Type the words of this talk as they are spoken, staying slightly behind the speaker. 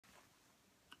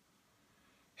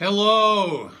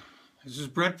Hello, this is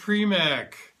Bret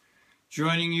Primack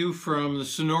joining you from the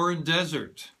Sonoran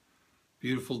Desert.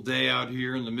 Beautiful day out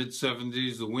here in the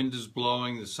mid-70s. The wind is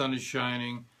blowing, the sun is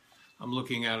shining. I'm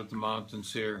looking out at the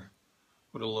mountains here.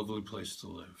 What a lovely place to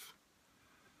live.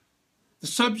 The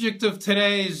subject of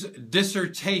today's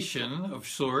dissertation of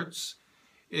sorts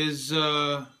is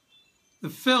the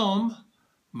film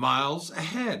Miles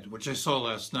Ahead, which I saw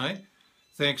last night,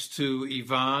 thanks to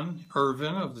Yvonne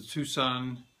Irvin of the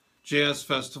Tucson Jazz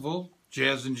Festival,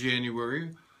 Jazz in January.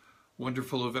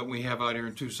 Wonderful event we have out here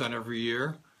in Tucson every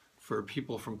year for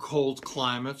people from cold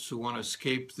climates who want to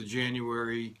escape the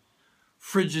January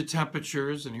frigid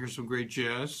temperatures and hear some great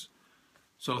jazz.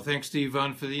 So thanks to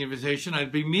Yvonne for the invitation.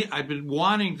 I'd been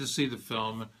wanting to see the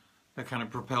film. That kind of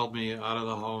propelled me out of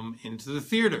the home into the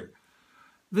theater.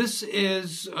 This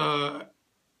is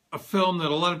a film that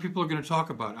a lot of people are going to talk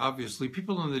about, obviously.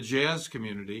 People in the jazz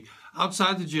community.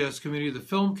 Outside the jazz community, the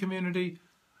film community,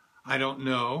 I don't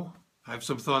know. I have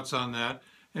some thoughts on that.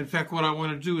 In fact, what I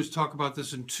want to do is talk about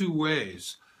this in two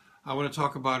ways. I want to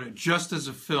talk about it just as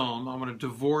a film. I want to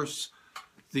divorce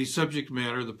the subject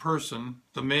matter, the person,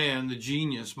 the man, the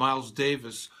genius, Miles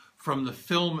Davis, from the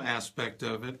film aspect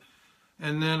of it.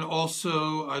 And then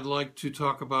also I'd like to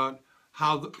talk about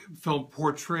how the film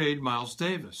portrayed Miles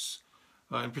Davis,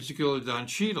 in particular Don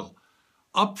Cheadle.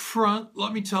 Up front,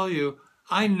 let me tell you,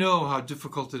 I know how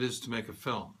difficult it is to make a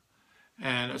film.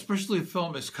 And especially a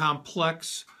film as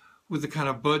complex with the kind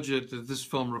of budget that this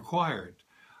film required.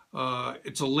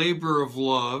 It's a labor of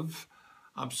love.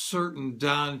 I'm certain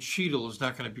Don Cheadle is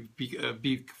not going to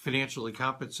be financially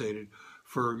compensated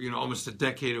for almost a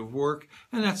decade of work,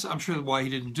 and that's, I'm sure, why he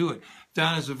didn't do it.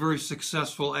 Don is a very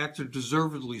successful actor,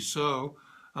 deservedly so.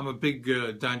 I'm a big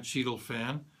Don Cheadle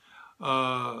fan.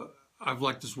 I've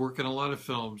liked his work in a lot of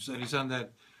films, and he's on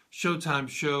that Showtime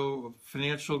show,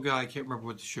 Financial Guy. I can't remember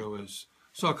what the show is.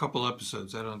 Saw a couple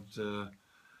episodes. I don't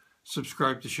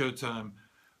subscribe to Showtime.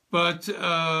 But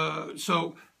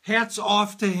so hats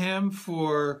off to him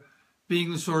for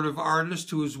being the sort of artist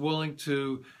who is willing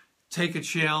to take a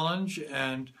challenge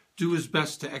and do his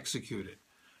best to execute it.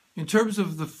 In terms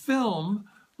of the film,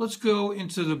 let's go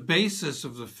into the basis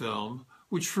of the film,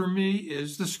 which for me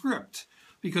is the script.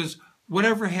 Because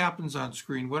whatever happens on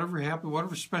screen,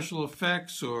 whatever special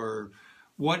effects or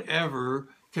whatever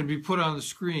can be put on the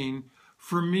screen,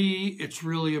 for me, it's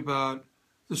really about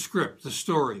the script, the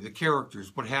story, the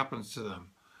characters, what happens to them.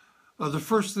 The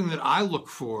first thing that I look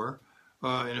for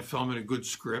in a film, in a good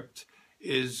script,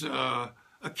 is a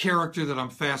character that I'm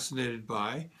fascinated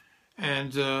by,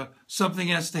 and something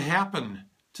has to happen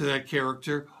to that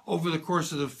character over the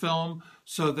course of the film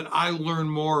so that I learn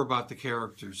more about the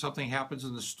character. Something happens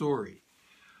in the story.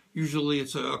 Usually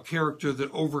it's a character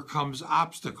that overcomes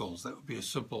obstacles. That would be a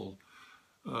simple...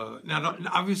 now,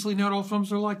 obviously not all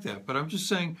films are like that, but I'm just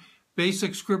saying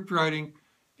basic script writing,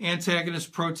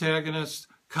 antagonist, protagonist,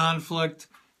 conflict,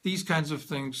 these kinds of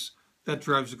things, that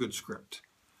drives a good script.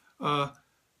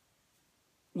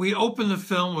 We open the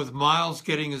film with Miles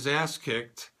getting his ass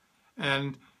kicked,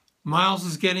 and Miles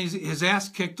is getting his ass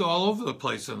kicked all over the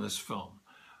place in this film.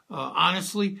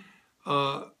 Honestly,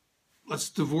 let's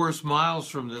divorce Miles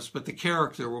from this, but the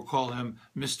character, we'll call him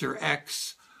Mr.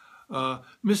 X.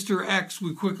 Mr. X,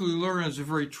 we quickly learn, is a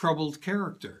very troubled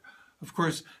character. Of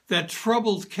course, that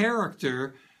troubled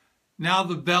character, now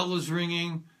the bell is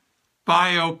ringing,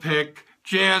 biopic,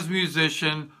 jazz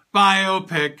musician,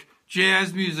 biopic,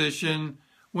 jazz musician.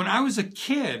 When I was a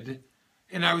kid,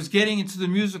 and I was getting into the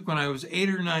music when I was 8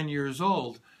 or 9 years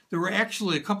old, there were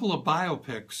actually a couple of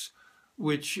biopics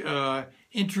which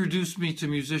introduced me to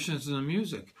musicians and the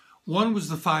music. One was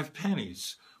The Five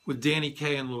Pennies with Danny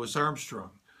Kaye and Louis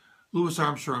Armstrong. Louis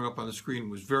Armstrong up on the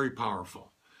screen was very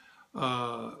powerful.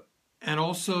 And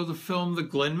also the film The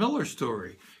Glenn Miller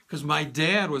Story, because my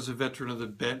dad was a veteran of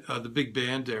the big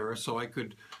band era, so I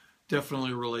could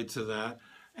definitely relate to that.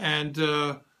 And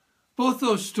both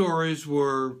those stories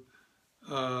were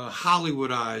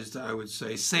Hollywoodized, I would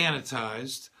say,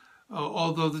 sanitized,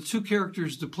 although the two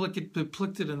characters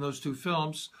depicted in those two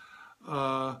films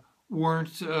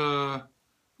weren't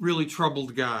really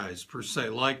troubled guys, per se,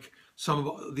 like some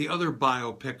of the other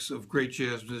biopics of great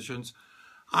jazz musicians.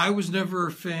 I was never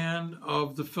a fan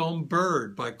of the film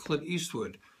Bird by Clint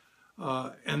Eastwood,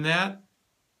 and that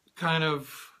kind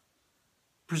of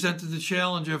presented the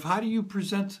challenge of how do you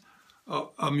present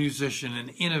a musician, an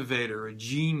innovator, a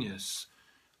genius?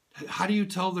 How do you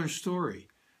tell their story?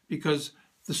 Because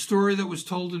the story that was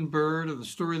told in Bird and the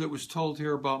story that was told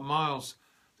here about Miles,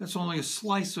 that's only a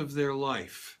slice of their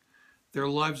life. Their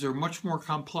lives are much more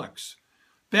complex.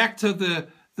 Back to the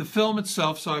film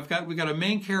itself. So we got a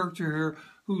main character here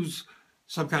who's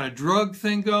some kind of drug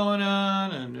thing going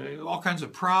on and all kinds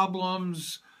of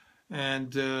problems,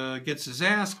 and gets his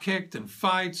ass kicked and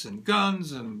fights and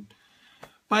guns. And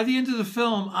by the end of the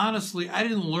film, honestly, I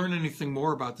didn't learn anything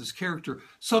more about this character.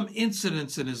 Some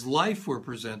incidents in his life were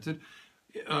presented.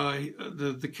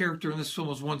 The character in this film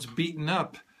was once beaten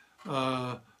up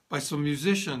by some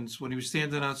musicians when he was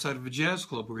standing outside of a jazz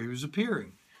club where he was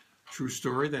appearing. True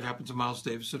story that happened to Miles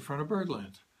Davis in front of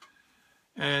Birdland.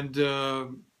 And I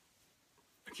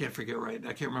can't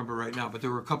remember right now, but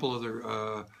there were a couple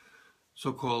other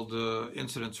so-called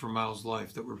incidents from Miles'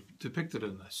 life that were depicted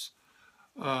in this.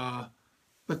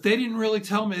 But they didn't really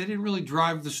tell me, they didn't really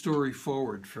drive the story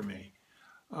forward for me.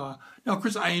 Now, of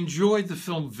course, I enjoyed the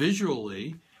film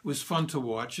visually. It was fun to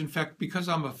watch. In fact, because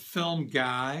I'm a film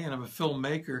guy and I'm a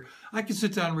filmmaker, I can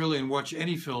sit down really and watch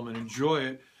any film and enjoy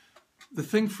it. The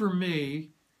thing for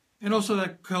me, and also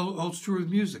that holds true with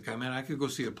music. I mean, I could go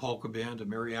see a polka band, a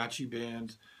mariachi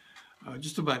band,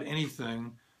 just about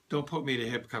anything. Don't put me at a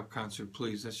hip-hop concert,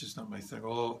 please. That's just not my thing.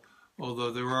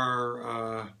 Although there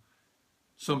are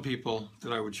some people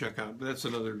that I would check out, but that's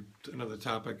another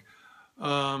topic.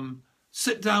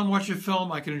 Sit down, watch a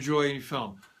film. I can enjoy any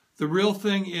film. The real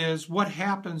thing is, what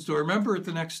happens? Do I remember it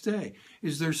the next day?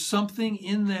 Is there something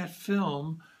in that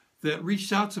film that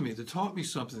reached out to me, that taught me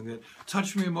something, that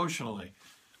touched me emotionally?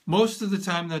 Most of the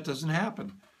time, that doesn't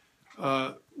happen.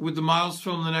 With the Miles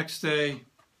film the next day,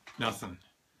 nothing.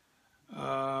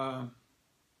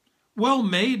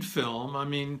 Well-made film. I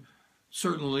mean,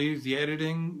 certainly the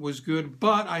editing was good,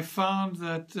 but I found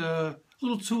that a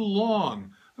little too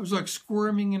long. I was like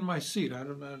squirming in my seat. I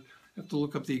don't know. I have to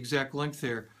look up the exact length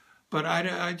there. But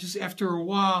I just, after a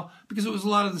while, because it was a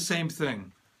lot of the same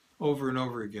thing over and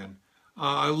over again.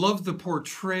 I loved the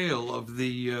portrayal of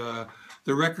the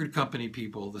record company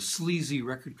people, the sleazy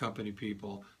record company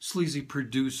people, sleazy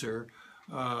producer.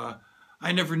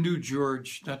 I never knew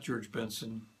not George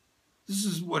Benson. This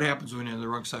is what happens when you're on the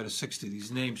wrong side of 60.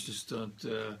 These names just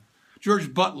don't...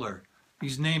 George Butler.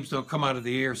 These names don't come out of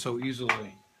the air so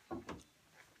easily.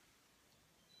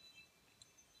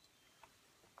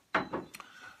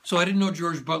 So I didn't know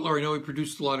George Butler. I know he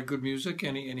produced a lot of good music,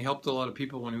 and he helped a lot of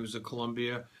people when he was at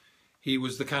Columbia. He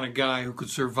was the kind of guy who could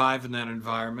survive in that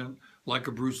environment, like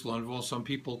a Bruce Lundvall. Some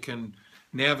people can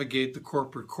navigate the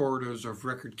corporate corridors of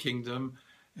Record Kingdom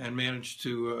and manage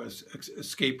to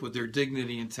escape with their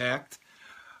dignity intact.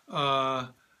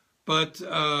 But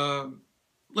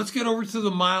let's get over to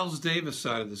the Miles Davis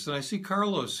side of this. And I see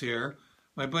Carlos here,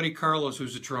 my buddy Carlos,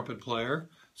 who's a trumpet player,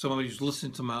 somebody who's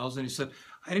listened to Miles, and he said,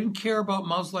 I didn't care about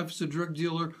Miles' life as a drug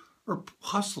dealer or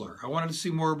hustler. I wanted to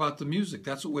see more about the music.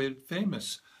 That's what made it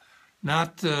famous,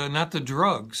 not the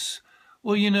drugs.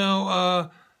 Well, you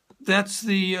know, that's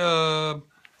the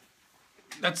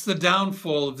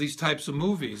downfall of these types of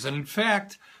movies. And in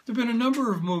fact, there have been a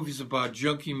number of movies about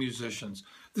junkie musicians.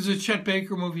 There's a Chet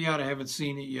Baker movie out. I haven't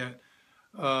seen it yet.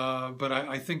 But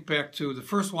I think back to the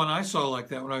first one I saw like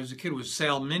that when I was a kid was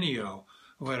Sal Mineo,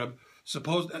 who had a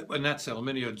not Sal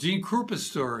Mineo, Gene Krupa's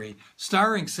story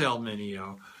starring Sal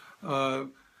Mineo,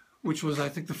 which was, I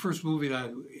think, the first movie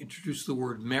that introduced the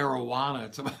word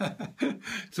marijuana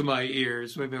to my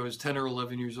ears. Maybe I was 10 or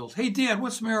 11 years old. Hey, Dad,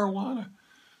 what's marijuana?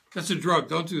 That's a drug.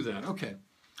 Don't do that. Okay.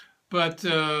 But,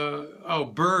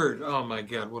 Bird. Oh, my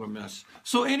God, what a mess.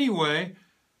 So anyway,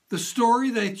 the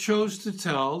story they chose to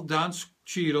tell, Don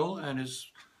Cheadle and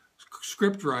his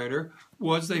scriptwriter,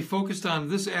 was they focused on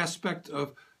this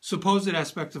supposed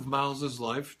aspect of Miles's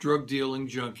life, drug dealing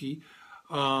junkie.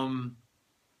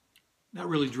 Not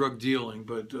really drug dealing,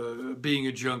 but being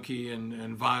a junkie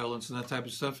and violence and that type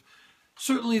of stuff.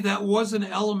 Certainly that was an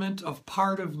element of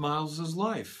part of Miles's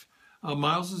life.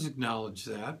 Miles has acknowledged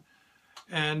that.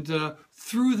 And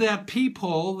through that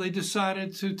peephole, they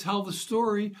decided to tell the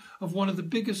story of one of the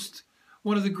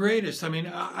greatest. I mean,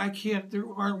 there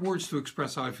aren't words to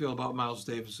express how I feel about Miles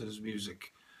Davis and his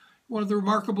music. One of the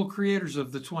remarkable creators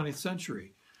of the 20th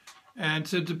century. And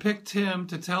to depict him,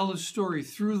 to tell his story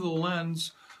through the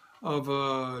lens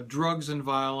of drugs and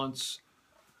violence,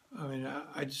 I mean,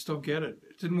 I just don't get it.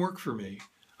 It didn't work for me.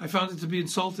 I found it to be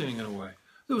insulting in a way.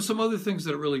 There were some other things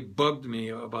that really bugged me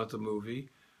about the movie.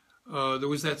 There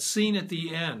was that scene at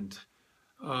the end,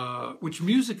 which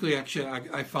musically, actually,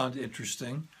 I found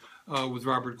interesting, with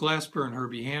Robert Glasper and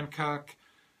Herbie Hancock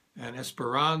and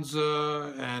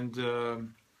Esperanza,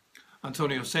 and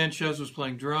Antonio Sanchez was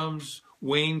playing drums.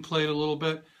 Wayne played a little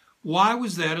bit. Why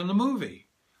was that in the movie?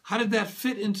 How did that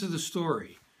fit into the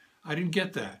story? I didn't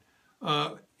get that.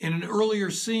 In an earlier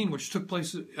scene, which took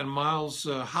place at Miles'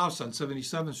 house on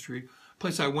 77th Street, a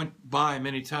place I went by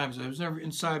many times. I was never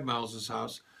inside Miles'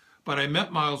 house, but I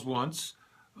met Miles once.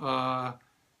 at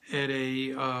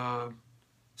a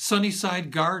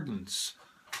Sunnyside Gardens,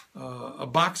 a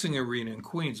boxing arena in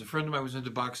Queens. A friend of mine was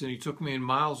into boxing. He took me, and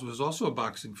Miles was also a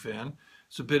boxing fan.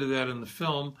 There's a bit of that in the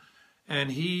film.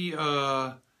 And he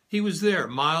was there.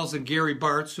 Miles and Gary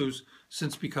Bartz, who's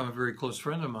since become a very close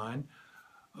friend of mine.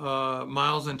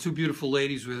 Miles and two beautiful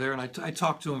ladies were there, and I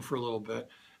talked to him for a little bit.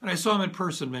 And I saw him in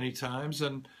person many times,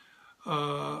 and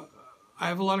I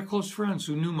have a lot of close friends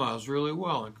who knew Miles really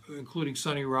well, including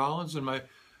Sonny Rollins, and my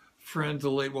friend, the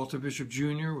late Walter Bishop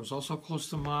Jr., was also close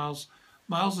to Miles.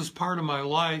 Miles is part of my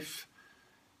life,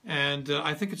 and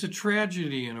I think it's a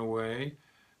tragedy in a way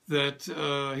that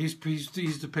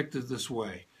he's depicted this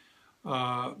way.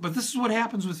 But this is what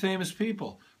happens with famous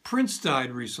people. Prince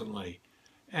died recently,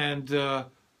 and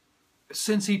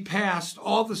since he passed,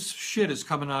 all this shit is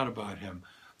coming out about him.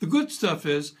 The good stuff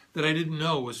is that I didn't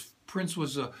know was Prince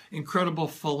was an incredible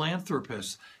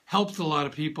philanthropist, helped a lot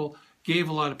of people, gave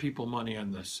a lot of people money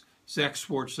on this. Zach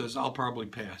Schwartz says, I'll probably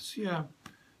pass. Yeah,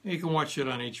 you can watch it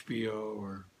on HBO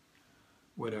or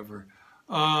whatever.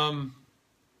 What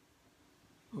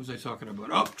was I talking about?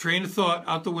 Oh, train of thought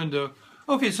out the window.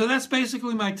 Okay, so that's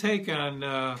basically my take on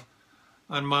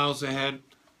Miles Ahead.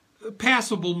 A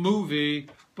passable movie,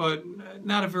 but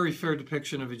not a very fair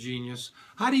depiction of a genius.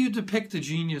 How do you depict a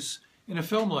genius in a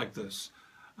film like this?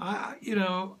 I've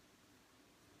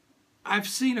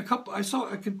seen a couple.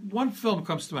 One film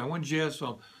comes to mind, one jazz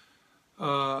film.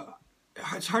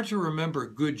 It's hard to remember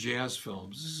good jazz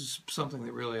films. This is something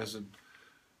that really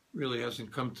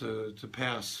hasn't come to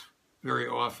pass very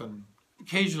often.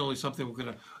 Occasionally something we're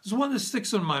gonna. There's one that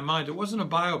sticks in my mind. It wasn't a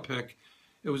biopic.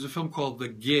 It was a film called The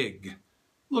Gig.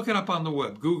 Look it up on the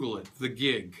web. Google it. The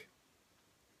Gig.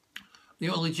 The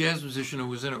only jazz musician who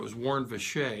was in it was Warren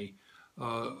Vacher,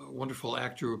 a wonderful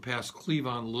actor who passed.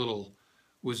 Cleavon Little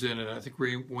was in it. I think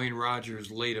Wayne Rogers,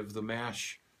 late of the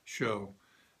MASH show.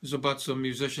 It was about some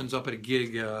musicians up at a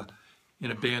gig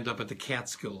in a band up at the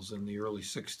Catskills in the early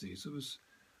 60s. It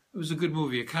was a good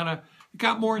movie. It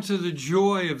got more into the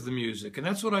joy of the music, and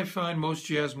that's what I find most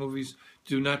jazz movies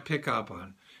do not pick up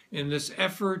on. In this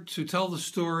effort to tell the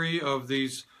story of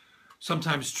these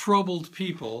sometimes troubled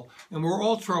people, and we're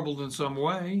all troubled in some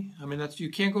way. I mean, you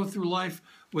can't go through life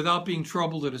without being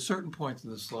troubled at a certain point in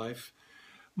this life.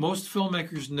 Most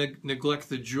filmmakers neglect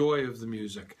the joy of the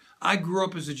music. I grew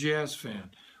up as a jazz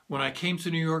fan. When I came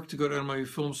to New York to go to NYU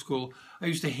Film School, I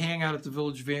used to hang out at the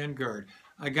Village Vanguard.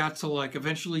 I got to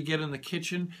eventually get in the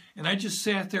kitchen, and I just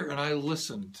sat there and I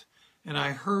listened. And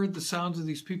I heard the sounds of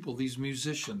these people, these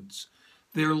musicians,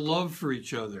 their love for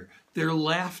each other, their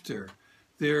laughter,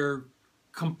 their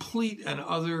complete and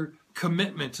utter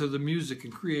commitment to the music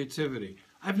and creativity.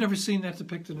 I've never seen that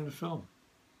depicted in a film.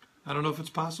 I don't know if it's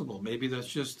possible. Maybe that's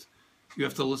just, you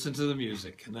have to listen to the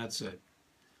music, and that's it.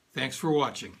 Thanks for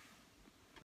watching.